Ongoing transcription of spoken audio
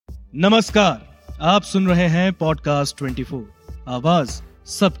नमस्कार, आप सुन रहे हैं पॉडकास्ट 24, आवाज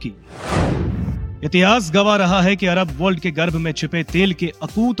सबकी। इतिहास गवाह रहा है कि अरब वर्ल्ड के गर्भ में छिपे तेल के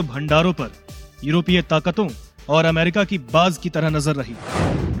अकूत भंडारों पर यूरोपीय ताकतों और अमेरिका की बाज की तरह नजर रही।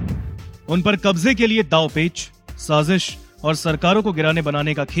 उन पर कब्जे के लिए दांवपेच, साजिश और सरकारों को गिराने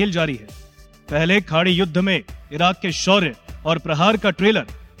बनाने का खेल जारी है। पहले खाड़ी युद्ध में इराक के शौर्य और प्रहार का ट्रेलर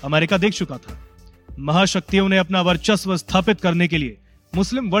अमेरिका देख चुका था। महाशक्तियों ने अपना वर्चस्व स्थापित करने के लिए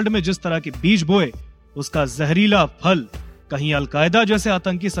मुस्लिम वर्ल्ड में जिस तरह के बीज बोए, उसका जहरीला फल कहीं अलकायदा जैसे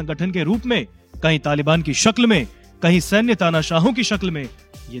आतंकी संगठन के रूप में, कहीं तालिबान की शक्ल में, कहीं सैन्य तानाशाहों की शक्ल में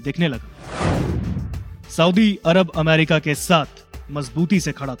ये दिखने लगा। सऊदी अरब अमेरिका के साथ मजबूती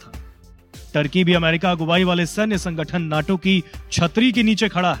से खड़ा था। टर्की भी अमेरिका अगुवाई वाले सैन्य संगठन नाटो की छतरी के नीचे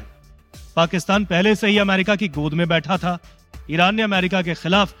खड़ा है। पाकिस्तान पहले से ही अमेरिका की गोद में बैठा था। ईरान ने अमेरिका के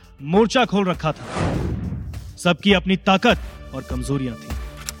खिलाफ मोर्चा खोल रखा था। सबकी अपनी ताकत और कमजोरियां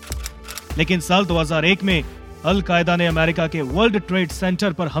थी। लेकिन साल 2001 में अल कायदा ने अमेरिका के वर्ल्ड ट्रेड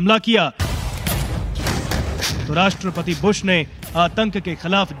सेंटर पर हमला किया तो राष्ट्रपति बुश ने आतंक के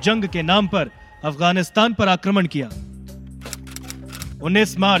खिलाफ जंग के नाम पर अफगानिस्तान पर आक्रमण किया।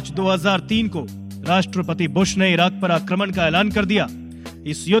 19 मार्च 2003 को राष्ट्रपति बुश ने इराक पर आक्रमण का ऐलान कर दिया।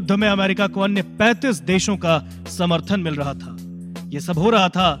 इस युद्ध में अमेरिका को अन्य 35 देशों का समर्थन मिल रहा था। यह सब हो रहा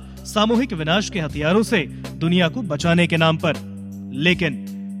था सामूहिक विनाश के हथियारों से दुनिया को बचाने के नाम पर।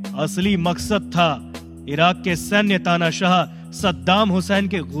 लेकिन असली मकसद था इराक के सैन्य तानाशाह सद्दाम हुसैन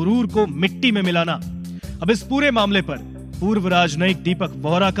के गुरूर को मिट्टी में मिलाना। अब इस पूरे मामले पर पूर्व राजनयिक दीपक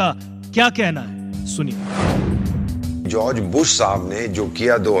वोहरा का क्या कहना है, सुनिए। जॉर्ज बुश साहब ने जो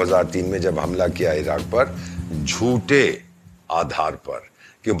किया 2003 में जब हमला किया इराक पर, झूठे आधार पर,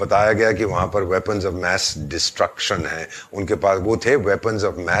 कि बताया गया कि वहां पर वेपन्स ऑफ मैस डिस्ट्रक्शन है, उनके पास वो थे वेपन्स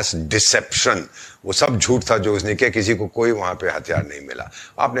ऑफ मैस डिसेप्शन। वो सब झूठ था जो उसने किया। किसी को कोई वहां पे हथियार नहीं मिला।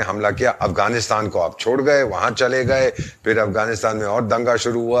 आपने हमला किया, अफगानिस्तान को आप छोड़ गए, वहां चले गए, फिर अफगानिस्तान में और दंगा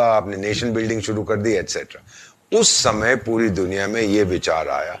शुरू हुआ, आपने नेशन बिल्डिंग शुरू कर दी, एटसेट्रा। उस समय पूरी दुनिया में ये विचार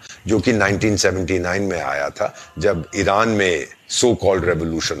आया, जो कि 1979 में आया था, जब ईरान में सो कॉल्ड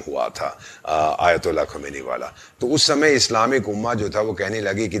रेवोल्यूशन हुआ था, आयतुल्लाह खमेनी वाला। तो उस समय इस्लामिक उम्मा जो था वो कहने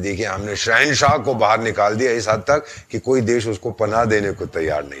लगी कि देखिए, हमने शहनशाह को बाहर निकाल दिया इस हद तक कि कोई देश उसको पनाह देने को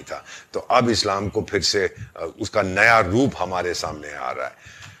तैयार नहीं था। तो अब इस्लाम को फिर से उसका नया रूप हमारे सामने आ रहा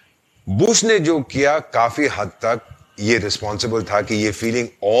है। बुश ने जो किया, काफी हद तक ये रिस्पॉन्सिबल था कि ये फीलिंग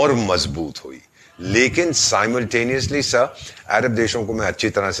और मजबूत हुई। लेकिन साइमल्टेनियसली सर, अरब देशों को मैं अच्छी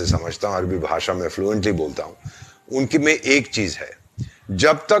तरह से समझता हूं, अरबी भाषा में फ्लुएंटली बोलता हूं। उनकी में एक चीज है,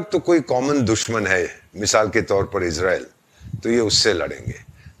 जब तक तो कोई कॉमन दुश्मन है, मिसाल के तौर पर इजराइल, तो ये उससे लड़ेंगे।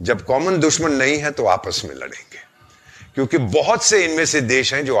 जब कॉमन दुश्मन नहीं है तो आपस में लड़ेंगे, क्योंकि बहुत से इनमें से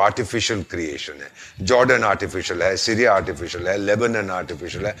देश हैं जो आर्टिफिशियल क्रिएशन है। जॉर्डन आर्टिफिशियल है, सीरिया आर्टिफिशियल है, लेबनान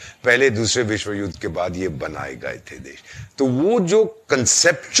आर्टिफिशियल है। पहले दूसरे विश्व युद्ध के बाद ये बनाए गए थे देश। तो वो जो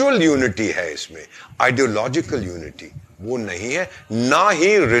कंसेप्चुअल यूनिटी है इसमें, आइडियोलॉजिकल यूनिटी, वो नहीं है, ना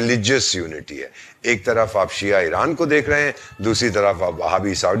ही रिलीजियस यूनिटी है। एक तरफ आप शिया ईरान को देख रहे हैं, दूसरी तरफ आप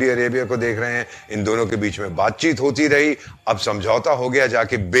वहाबी सऊदी अरेबिया को देख रहे हैं। इन दोनों के बीच में बातचीत होती रही, अब समझौता हो गया,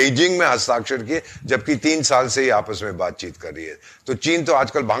 जाके बीजिंग में हस्ताक्षर किए, जबकि 3 साल से ही आपस में बातचीत कर रही है। तो चीन तो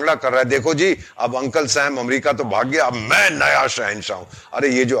आजकल भांगड़ा कर रहा है, देखो जी, अब अंकल सैम अमेरिका तो भाग गया, अब मैं नया शहंशाह हूं। अरे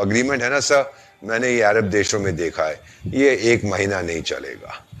ये जो अग्रीमेंट है ना सर, मैंने ये अरब देशों में देखा है, ये 1 महीना नहीं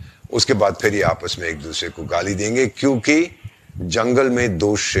चलेगा। उसके बाद फिर ये आपस में एक दूसरे को गाली देंगे, क्योंकि जंगल में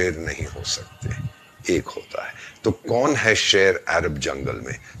 2 शेर नहीं हो सकते, एक होता है। तो कौन है शेर अरब जंगल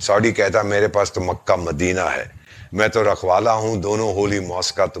में? सऊदी कहता मेरे पास तो मक्का मदीना है, मैं तो रखवाला हूं दोनों होली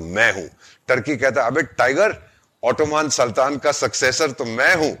मॉस्क का, तो मैं हूं। टर्की कहता अबे टाइगर, ऑटोमान सुल्तान का सक्सेसर तो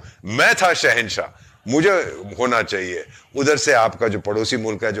मैं हूं, मैं था शहंशाह, मुझे होना चाहिए। उधर से आपका जो पड़ोसी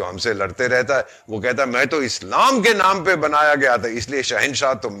मुल्क है जो हमसे लड़ते रहता है, वो कहता है मैं तो इस्लाम के नाम पे बनाया गया था, इसलिए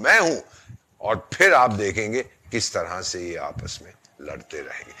शहंशाह तो मैं हूं। और फिर आप देखेंगे किस तरह से ये आपस में लड़ते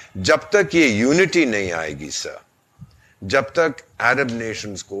रहेंगे। जब तक ये यूनिटी नहीं आएगी सर, जब तक अरब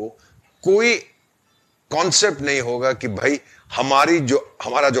नेशंस को कोई कॉन्सेप्ट नहीं होगा कि भाई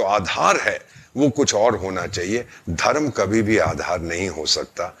हमारा जो आधार है वो कुछ और होना चाहिए। धर्म कभी भी आधार नहीं हो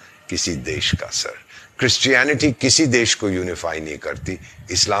सकता किसी देश का सर। क्रिश्चियनिटी किसी देश को यूनिफाई नहीं करती।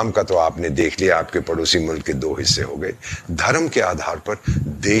 इस्लाम का तो आपने देख लिया, आपके पड़ोसी मुल्क के 2 हिस्से हो गए। धर्म के आधार पर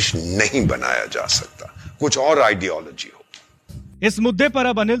देश नहीं बनाया जा सकता, कुछ और आइडियोलॉजी हो। इस मुद्दे पर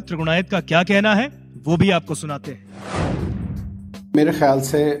अब अनिल त्रिगुणायत का क्या कहना है, वो भी आपको सुनाते हैं। मेरे ख्याल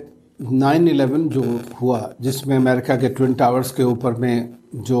से 9/11 जो हुआ, जिसमें अमेरिका के ट्विन टावर्स के ऊपर में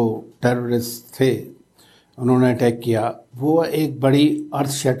जो टेररिस्ट थे उन्होंने अटैक किया, वो एक बड़ी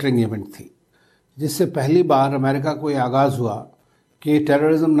अर्थ शैटरिंग इवेंट थी, जिससे पहली बार अमेरिका को ये आगाज़ हुआ कि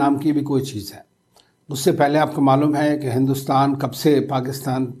टेररिज्म नाम की भी कोई चीज़ है। उससे पहले आपको मालूम है कि हिंदुस्तान कब से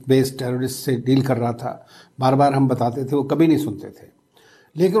पाकिस्तान बेस्ड टेररिस्ट से डील कर रहा था, बार बार हम बताते थे, वो कभी नहीं सुनते थे।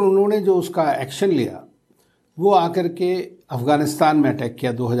 लेकिन उन्होंने जो उसका एक्शन लिया वो आकर के अफ़गानिस्तान में अटैक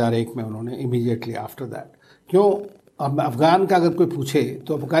किया 2001 में उन्होंने, इमीडिएटली आफ्टर दैट। क्यों? अब अफ़गान का अगर कोई पूछे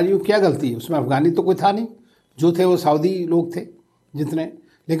तो अफ़गानियों की क्या गलती है? उसमें अफ़गानी तो कोई था नहीं, जो थे वो सऊदी लोग थे जितने।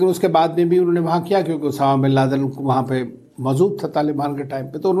 लेकिन उसके बाद में भी उन्होंने वहाँ किया, क्योंकि उसामा बिन लादेन वहाँ पे मौजूद था तालिबान के टाइम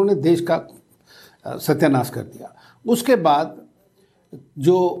पे, तो उन्होंने देश का सत्यानाश कर दिया। उसके बाद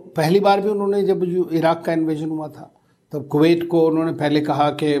जो पहली बार भी उन्होंने, जब इराक का इन्वेजन हुआ था, तब कुवैत को उन्होंने पहले कहा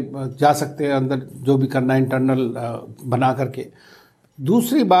कि जा सकते हैं अंदर, जो भी करना इंटरनल बना करके।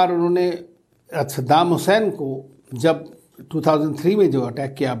 दूसरी बार उन्होंने सद्दाम हुसैन को जब 2003 में जो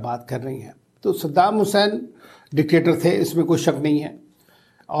अटैक किया आप बात कर रही हैं, तो सद्दाम हुसैन डिक्टेटर थे, इसमें कोई शक नहीं है।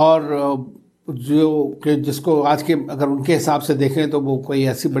 और जो कि जिसको आज के अगर उनके हिसाब से देखें तो वो कोई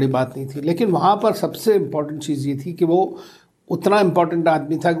ऐसी बड़ी बात नहीं थी। लेकिन वहाँ पर सबसे इम्पॉर्टेंट चीज़ ये थी कि वो उतना इम्पॉर्टेंट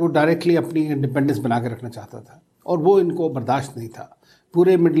आदमी था कि वो डायरेक्टली अपनी इंडिपेंडेंस बना के रखना चाहता था, और वो इनको बर्दाश्त नहीं था।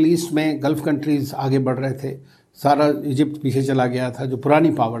 पूरे मिडल ईस्ट में गल्फ़ कंट्रीज़ आगे बढ़ रहे थे, सारा इजिप्ट पीछे चला गया था, जो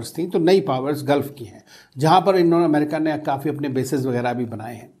पुरानी पावर्स थी। तो नई पावर्स गल्फ़ की हैं, जहाँ पर इन्होंने, अमेरिका ने काफ़ी अपने बेसेस वगैरह भी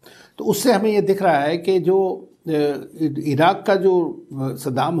बनाए हैं। तो उससे हमें ये दिख रहा है कि जो इराक का जो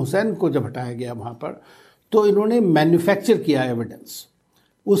सद्दाम हुसैन को जब हटाया गया वहाँ पर, तो इन्होंने मैन्युफैक्चर किया एविडेंस।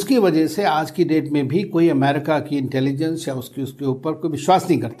 उसकी वजह से आज की डेट में भी कोई अमेरिका की इंटेलिजेंस या उसके ऊपर कोई विश्वास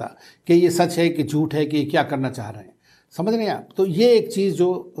नहीं करता कि ये सच है कि झूठ है, कि ये क्या करना चाह रहे हैं। समझ रहे हैं आप? तो ये एक चीज़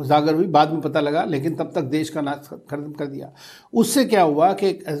जो उजागर हुई, बाद में पता लगा, लेकिन तब तक देश का नाश खत्म कर दिया। उससे क्या हुआ कि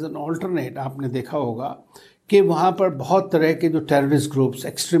एज एन ऑल्टरनेट आपने देखा होगा कि वहाँ पर बहुत तरह के जो टेररिस्ट ग्रुप्स,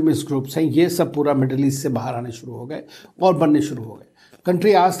 एक्सट्रीमिस्ट ग्रुप्स हैं, ये सब पूरा मिडिल ईस्ट से बाहर आने शुरू हो गए और बनने शुरू हो गए।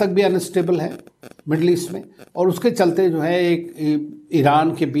 कंट्री आज तक भी अनस्टेबल है मिडिल ईस्ट में, और उसके चलते जो है एक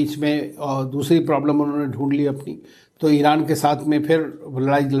ईरान के बीच में और दूसरी प्रॉब्लम उन्होंने ढूंढ ली अपनी, तो ईरान के साथ में फिर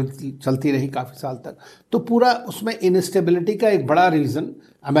लड़ाई चलती रही काफ़ी साल तक। तो पूरा उसमें इनस्टेबिलिटी का एक बड़ा रीज़न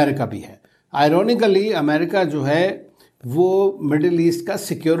अमेरिका भी है। आयरॉनिकली अमेरिका जो है वो मिडिल ईस्ट का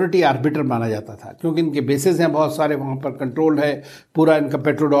सिक्योरिटी आर्बिटर माना जाता था, क्योंकि इनके बेसेस हैं बहुत सारे, वहाँ पर कंट्रोल है पूरा, इनका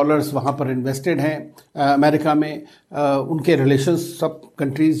पेट्रो डॉलर्स वहाँ पर इन्वेस्टेड हैं अमेरिका में। उनके रिलेशंस सब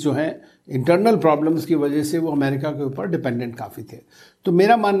कंट्रीज़ जो हैं, इंटरनल प्रॉब्लम्स की वजह से वो अमेरिका के ऊपर डिपेंडेंट काफ़ी थे। तो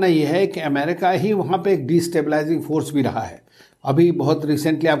मेरा मानना ये है कि अमेरिका ही वहाँ पे एक डिस्टेबलाइजिंग फोर्स भी रहा है। अभी बहुत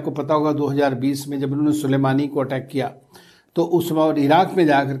रिसेंटली आपको पता होगा 2020 में जब उन्होंने सुलेमानी को अटैक किया, तो उस और इराक में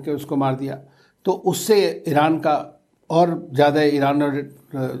जा करके उसको मार दिया, तो उससे ईरान का और ज़्यादा, ईरान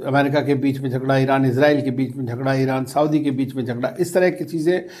और अमेरिका के बीच में झगड़ा, ईरान इसराइल के बीच में झगड़ा, ईरान सऊदी के बीच में झगड़ा, इस तरह की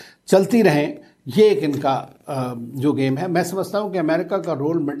चीज़ें चलती रहें, ये एक इनका जो गेम है। मैं समझता हूँ कि अमेरिका का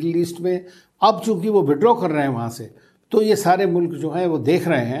रोल मिडिल ईस्ट में, अब चूंकि वो विड्रॉ कर रहे हैं वहाँ से, तो ये सारे मुल्क जो हैं वो देख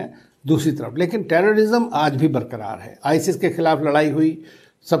रहे हैं दूसरी तरफ। लेकिन टेररिज्म आज भी बरकरार है। आईसिस के खिलाफ लड़ाई हुई,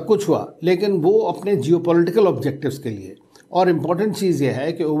 सब कुछ हुआ, लेकिन वो अपने जियोपॉलिटिकल ऑब्जेक्टिव्स के लिए। और इम्पॉर्टेंट चीज़ ये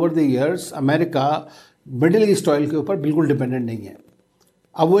है कि over the years America middle east oil के ऊपर बिल्कुल डिपेंडेंट नहीं है,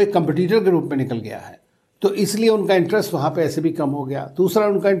 अब वो एक कंपटीटर के रूप में निकल गया है। तो इसलिए उनका इंटरेस्ट वहाँ पे ऐसे भी कम हो गया। दूसरा,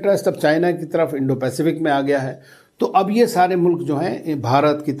 उनका इंटरेस्ट अब चाइना की तरफ, इंडो पैसिफिक में आ गया है। तो अब ये सारे मुल्क जो हैं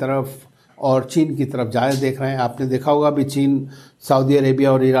भारत की तरफ और चीन की तरफ जाए देख रहे हैं। आपने देखा होगा भी, चीन सऊदी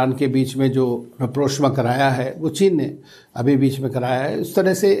अरेबिया और ईरान के बीच में जो रप्रोशमा कराया है वो चीन ने अभी बीच में कराया है। इस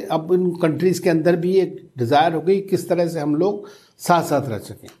तरह से अब इन कंट्रीज़ के अंदर भी एक डिज़ायर हो गई किस तरह से हम लोग साथ साथ रह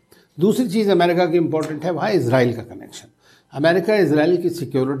सकें। दूसरी चीज़ अमेरिका की इम्पोर्टेंट है, वहाँ इजराइल का कनेक्शन। अमेरिका इजराइल की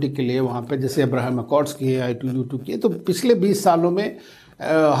सिक्योरिटी के लिए वहाँ पे जैसे अब्राहम अकॉर्ड्स किए, I2U2 किए, तो पिछले 20 सालों में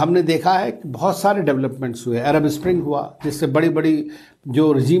हमने देखा है कि बहुत सारे डेवलपमेंट्स हुए। अरब स्प्रिंग हुआ, जिससे बड़ी बड़ी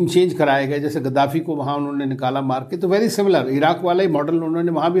जो रजीम चेंज कराए गए, जैसे गद्दाफी को वहाँ उन्होंने निकाला मार के, तो वेरी सिमिलर इराक वाला ही मॉडल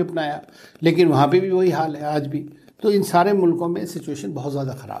उन्होंने वहाँ भी अपनाया, लेकिन वहाँ पे भी वही हाल है आज भी। तो इन सारे मुल्कों में सिचुएशन बहुत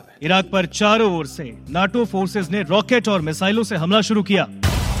ज़्यादा खराब है। इराक पर चारों ओर से नाटो फोर्सेज ने रॉकेट और मिसाइलों से हमला शुरू किया।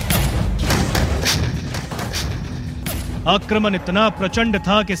 आक्रमण इतना प्रचंड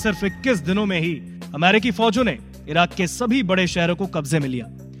था कि सिर्फ 21 दिनों में ही अमेरिकी फौजों ने इराक के सभी बड़े शहरों को कब्जे में लिया।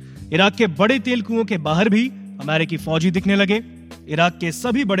 इराक के बड़े तेल कुओं के बाहर भी अमेरिकी फौजी दिखने लगे। इराक के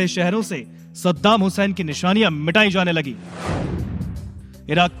सभी बड़े शहरों से सद्दाम हुसैन की निशानियां मिटाई जाने लगी।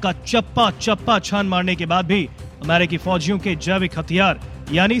 इराक का चप्पा चप्पा छान मारने के बाद भी अमेरिकी फौजियों के जैविक हथियार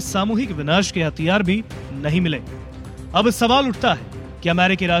यानी सामूहिक विनाश के हथियार भी नहीं मिले। अब सवाल उठता है कि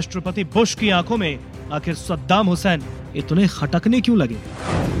अमेरिकी राष्ट्रपति बुश की आंखों में आखिर सद्दाम हुसैन इतने खटकने क्यों लगे?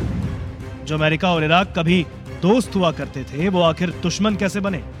 जो अमेरिका और इराक कभी दोस्त हुआ करते थे, वो आखिर दुश्मन कैसे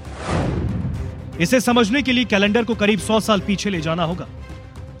बने? इसे समझने के लिए कैलेंडर को करीब 100 साल पीछे ले जाना होगा।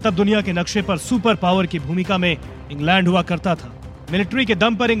 तब दुनिया के नक्शे पर सुपर पावर की भूमिका में इंग्लैंड हुआ करता था। मिलिट्री के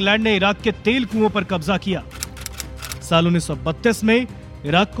दम पर इंग्लैंड ने इराक के तेल कुओं पर कब्जा किया। साल 1932 में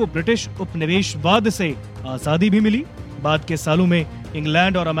इराक को ब्रिटिश उपनिवेशवाद से आजादी भी मिली। बाद के सालों में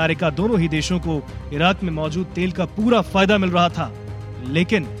इंग्लैंड और अमेरिका दोनों ही देशों को इराक में मौजूद तेल का पूरा फायदा मिल रहा था।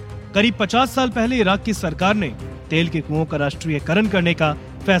 लेकिन करीब 50 साल पहले इराक की सरकार ने तेल के कुओं का राष्ट्रीयकरण करने का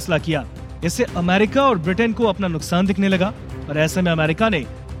फैसला किया। इससे अमेरिका और ब्रिटेन को अपना नुकसान दिखने लगा और ऐसे में अमेरिका ने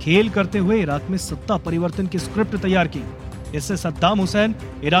खेल करते हुए इराक में सत्ता परिवर्तन की स्क्रिप्ट तैयार की। इससे सद्दाम हुसैन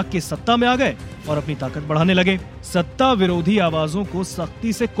इराक की सत्ता में आ गए और अपनी ताकत बढ़ाने लगे। सत्ता विरोधी आवाजों को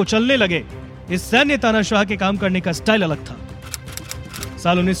सख्ती से कुचलने लगे। इस सैन्य तानाशाह के काम करने का स्टाइल अलग था।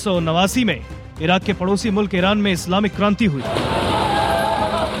 साल 1989 में इराक के पड़ोसी मुल्क ईरान में इस्लामिक क्रांति हुई।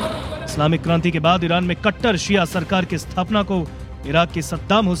 इस्लामिक क्रांति के बाद ईरान में कट्टर शिया सरकार की स्थापना को इराक की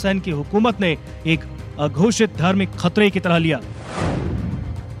सद्दाम हुसैन की हुकूमत ने एक अघोषित धार्मिक खतरे की तरह लिया।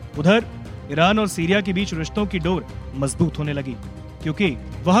 उधर ईरान और सीरिया के बीच रिश्तों की डोर मजबूत होने लगी क्योंकि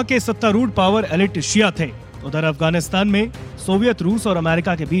वहां के सत्तारूढ़ पावर एलिट शिया थे। उधर अफगानिस्तान में सोवियत रूस और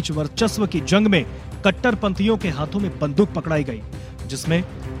अमेरिका के बीच वर्चस्व की जंग में कट्टरपंथियों के हाथों में बंदूक पकड़ाई गई, जिसमें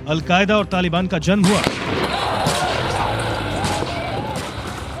अल-कायदा और तालिबान का जन्म हुआ।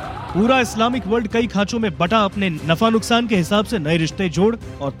 पूरा इस्लामिक वर्ल्ड कई खांचों में बटा अपने नफा नुकसान के हिसाब से नए रिश्ते जोड़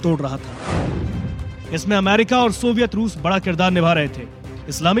और तोड़ रहा था। इसमें अमेरिका और सोवियत रूस बड़ा किरदार निभा रहे थे।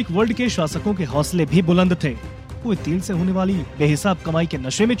 इस्लामिक वर्ल्ड के शासकों के हौसले भी बुलंद थे। कोई तेल से होने वाली बेहिसाब कमाई के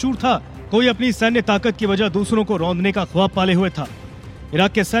नशे में चूर था, कोई अपनी सैन्य ताकत की वजह दूसरों को रौंदने का ख्वाब पाले हुए था।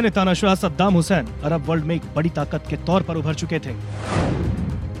 इराक के सैन्य तानाशाह सद्दाम हुसैन अरब वर्ल्ड में एक बड़ी ताकत के तौर पर उभर चुके थे।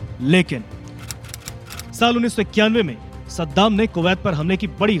 लेकिन साल 1991 में सद्दाम ने कुवैत पर हमले की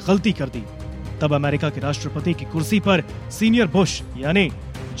बड़ी गलती कर दी। तब अमेरिका के राष्ट्रपति की कुर्सी पर सीनियर बुश यानी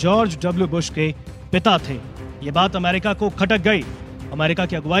जॉर्ज डब्ल्यू बुश के पिता थे। ये बात अमेरिका को खटक गई। अमेरिका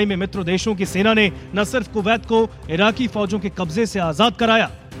की अगुवाई में मित्र देशों की सेना ने न सिर्फ कुवैत को इराकी फौजों के कब्जे से आजाद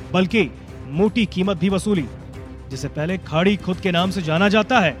कराया, बल्कि मोटी कीमत भी वसूली, जिसे पहले खाड़ी खुद के नाम से जाना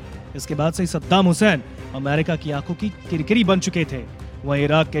जाता है। इसके बाद से अद्दाम हुसैन अमेरिका की आंखों की किरकिरी बन चुके थे। वहीं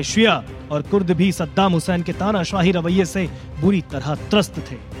इराक के शिया और कुर्द भी सद्दाम हुसैन के तानाशाही रवैये से बुरी तरह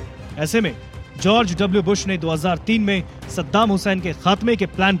त्रस्त थे। ऐसे में जॉर्ज डब्ल्यू बुश ने 2003 में सद्दाम हुसैन के खात्मे के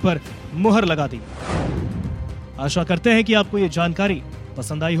प्लान पर मुहर लगा दी। आशा करते हैं कि आपको ये जानकारी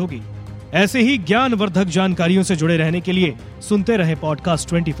पसंद आई होगी। ऐसे ही ज्ञानवर्धक जानकारियों से जुड़े रहने के लिए सुनते रहें पॉडकास्ट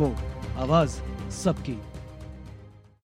 24, आवाज सबकी।